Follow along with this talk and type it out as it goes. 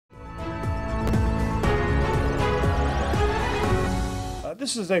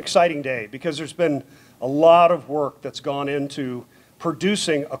This is an exciting day because there's been a lot of work that's gone into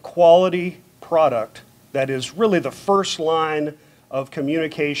producing a quality product that is really the first line of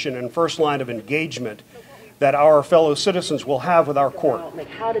communication and first line of engagement that our fellow citizens will have with our court. Like,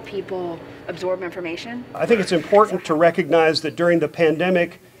 how do people absorb information? I think it's important to recognize that during the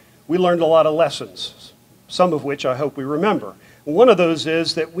pandemic, we learned a lot of lessons, some of which I hope we remember. One of those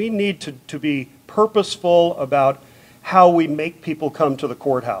is that we need to be purposeful about how we make people come to the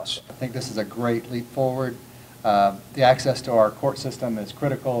courthouse. I think this is a great leap forward. The access to our court system is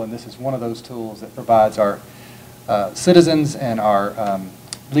critical, and this is one of those tools that provides our citizens and our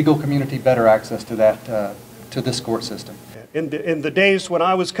legal community better access to that, to this court system. In the days when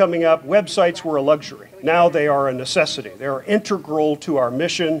I was coming up, websites were a luxury. Now they are a necessity. They are integral to our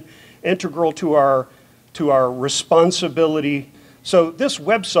mission, integral to our responsibility. So this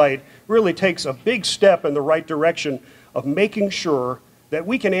website really takes a big step in the right direction of making sure that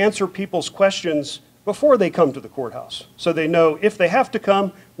we can answer people's questions before they come to the courthouse. So they know if they have to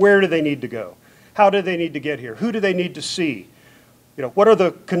come, where do they need to go? How do they need to get here? Who do they need to see? You know, what are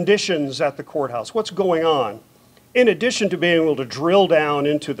the conditions at the courthouse? What's going on? In addition to being able to drill down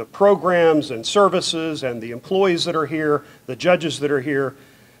into the programs and services and the employees that are here, the judges that are here,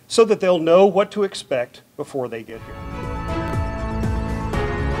 so that they'll know what to expect before they get here.